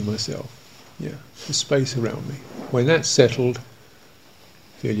steadying myself. Yeah, there's space around me. When that's settled,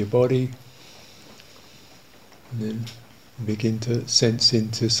 feel your body, and then begin to sense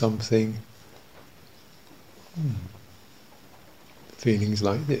into something. Feelings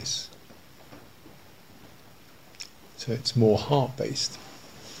like this. So it's more heart-based.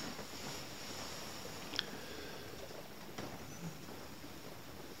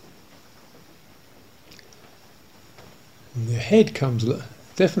 And the head comes,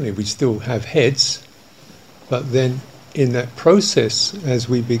 definitely we still have heads, but then in that process, as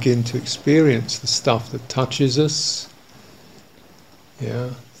we begin to experience the stuff that touches us,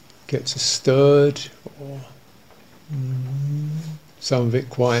 gets us stirred, or some of it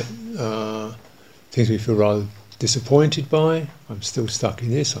quite, things we feel rather disappointed by. I'm still stuck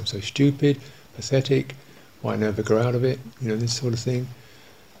in this, I'm so stupid, pathetic, why never grow out of it, this sort of thing.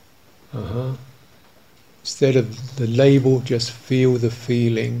 Instead of the label, just feel the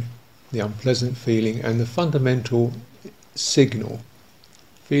feeling, the unpleasant feeling, and the fundamental signal.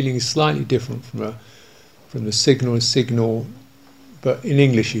 Feeling is slightly different from the signal, but in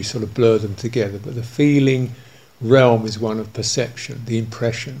English you sort of blur them together. But the feeling realm is one of perception, the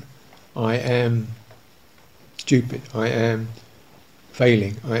impression. I am stupid, I am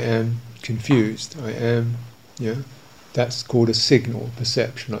failing, I am confused, I am, that's called a signal,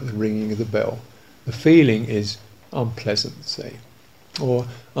 perception, like the ringing of the bell. The feeling is unpleasant, say, or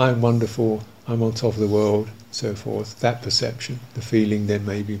I'm wonderful, I'm on top of the world, so forth. That perception, the feeling then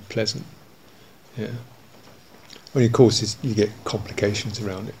may be pleasant. Well, of course, you get complications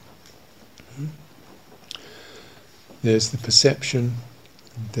around it. There's the perception,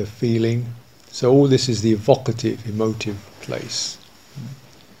 the feeling. So all this is the evocative, emotive place.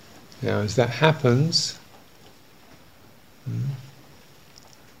 Now, as that happens,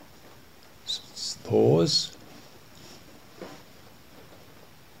 pause.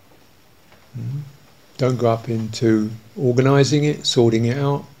 Don't go up into organising it, sorting it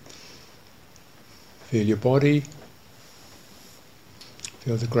out. Feel your body.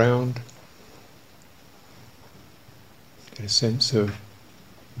 Feel the ground. Get a sense of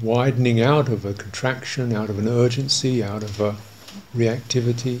widening out of a contraction, out of an urgency, out of a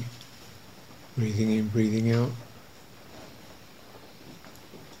reactivity. Breathing in, breathing out.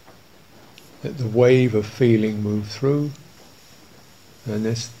 Let the wave of feeling move through, and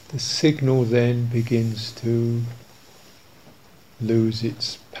the signal then begins to lose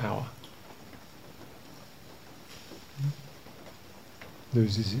its power.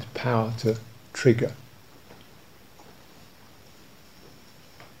 Loses its power to trigger.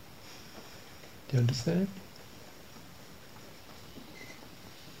 Do you understand?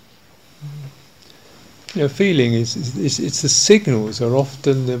 Feeling is it's the signals are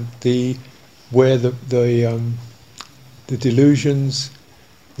often the where the delusions,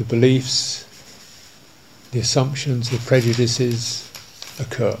 the beliefs, the assumptions, the prejudices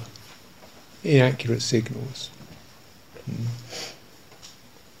occur. Inaccurate signals.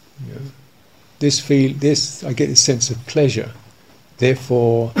 This I get a sense of pleasure.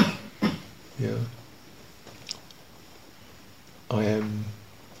 Therefore, I am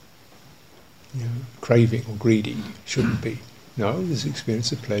craving or greedy. Shouldn't be. No, this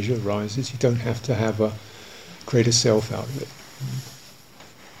experience of pleasure arises. You don't have to create a self out of it.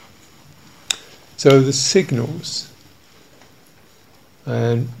 So the signals,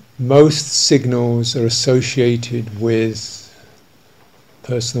 and most signals are associated with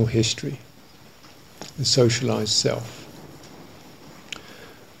personal history, the socialized self.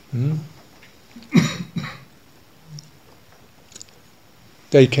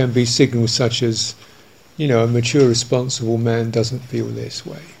 They can be signals such as, a mature, responsible man doesn't feel this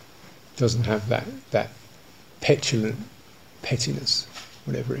way, doesn't have that petulant pettiness,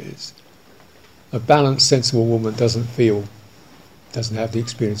 whatever it is. A balanced, sensible woman doesn't have the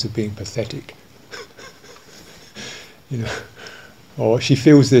experience of being pathetic. Or she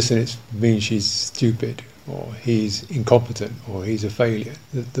feels this and it means she's stupid, or he's incompetent, or he's a failure.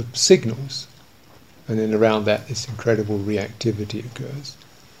 The signals, and then around that this incredible reactivity occurs.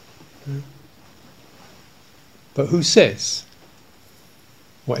 But who says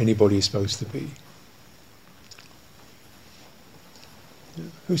what anybody is supposed to be?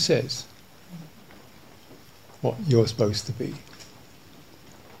 Who says what you're supposed to be?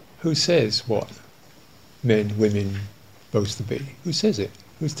 Who says what men, women are supposed to be? Who says it?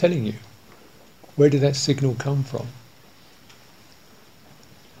 Who's telling you? Where did that signal come from?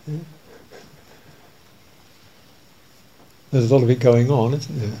 There's a lot of it going on,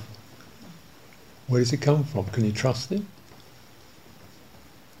 isn't there? Where does it come from? Can you trust it?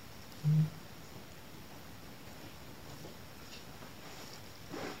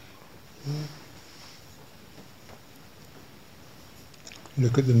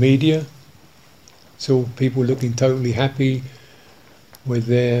 Look at the media. It's all people looking totally happy with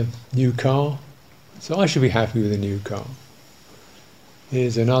their new car. So I should be happy with a new car.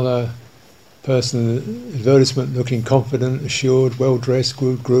 Here's another person in the advertisement looking confident, assured, well-dressed,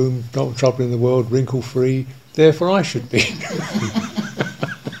 good groomed, not trouble in the world, wrinkle-free. Therefore I should be.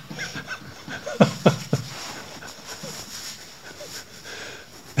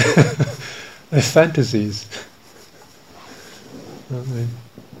 They're fantasies, aren't they?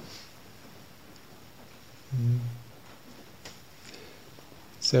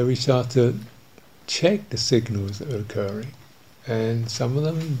 So we start to check the signals that are occurring, and some of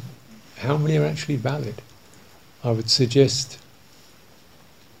them, how many are actually valid? I would suggest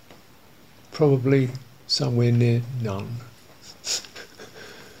probably somewhere near none.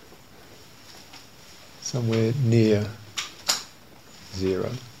 Somewhere near zero.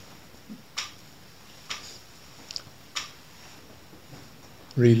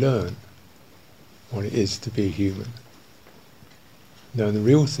 Relearn what it is to be human. Learn the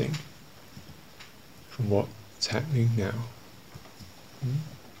real thing from what's happening now.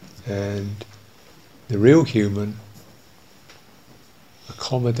 And the real human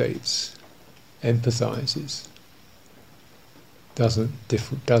accommodates, empathizes,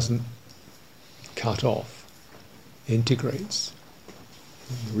 doesn't cut off, integrates.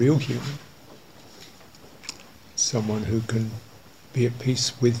 The real human is someone who can be at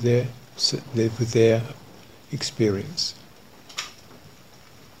peace with their experience.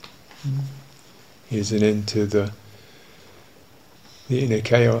 Here's an end to the inner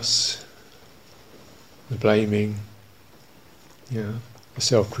chaos, the blaming, the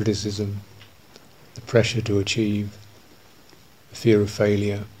self-criticism, the pressure to achieve, the fear of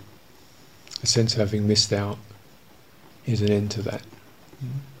failure, the sense of having missed out. Here's an end to that.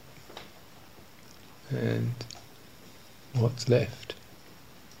 And what's left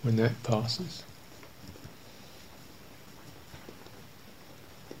when that passes?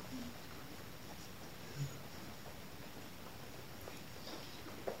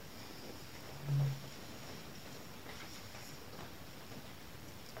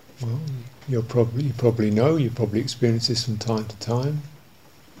 Well, you probably know, you probably experience this from time to time,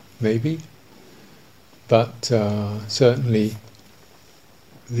 maybe, but certainly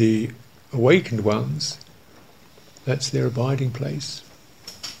the awakened ones, that's their abiding place,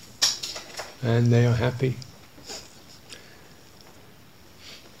 and they are happy.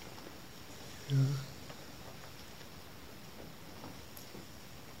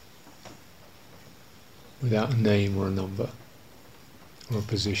 Without a name or a number or a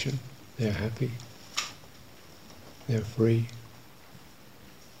position, they're happy, they're free,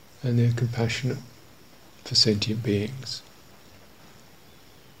 and they're compassionate for sentient beings.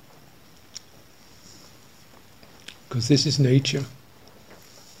 Because this is nature.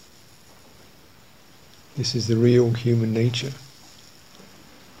 This is the real human nature.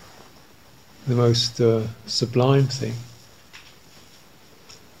 The most sublime thing.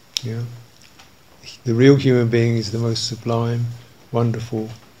 The real human being is the most sublime, wonderful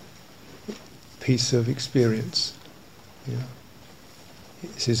piece of experience.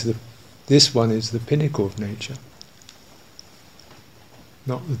 This one is the pinnacle of nature,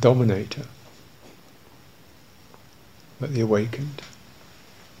 not the dominator, but the awakened.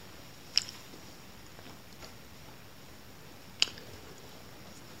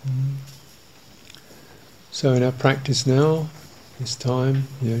 So in our practice now, this time,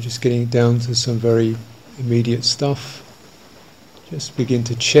 just getting down to some very immediate stuff. Just begin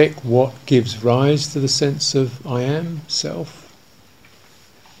to check what gives rise to the sense of I am, self.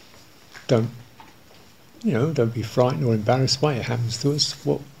 Don't be frightened or embarrassed by it. It happens to us.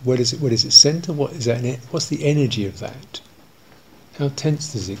 Where does it center? What's the energy of that? How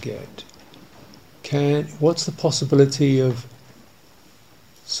tense does it get? What's the possibility of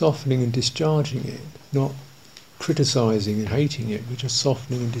softening and discharging it? Not criticizing and hating it, but just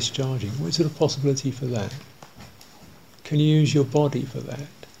softening and discharging. What sort of possibility for that? Can you use your body for that?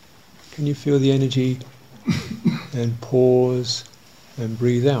 Can you feel the energy and pause and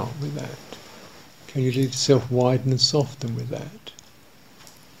breathe out with that? Can you let yourself widen and soften with that?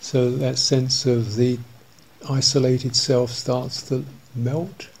 So that sense of the isolated self starts to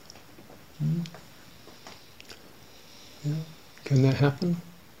melt? Can that happen?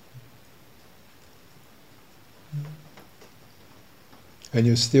 And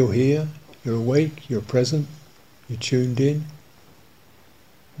you're still here, you're awake, you're present, you're tuned in.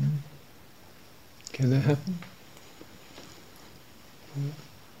 Can that happen?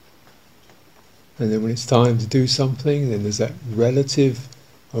 And then when it's time to do something, then there's that relative,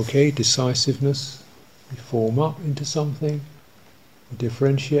 decisiveness. We form up into something, we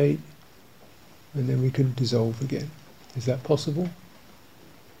differentiate, and then we can dissolve again. Is that possible?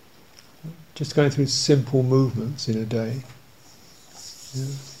 Just going through simple movements in a day. Yeah.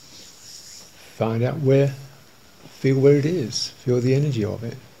 Find out feel where it is, feel the energy of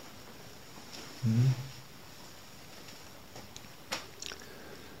it.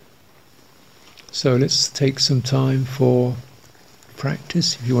 So let's take some time for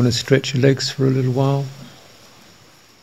practice. If you want to stretch your legs for a little while,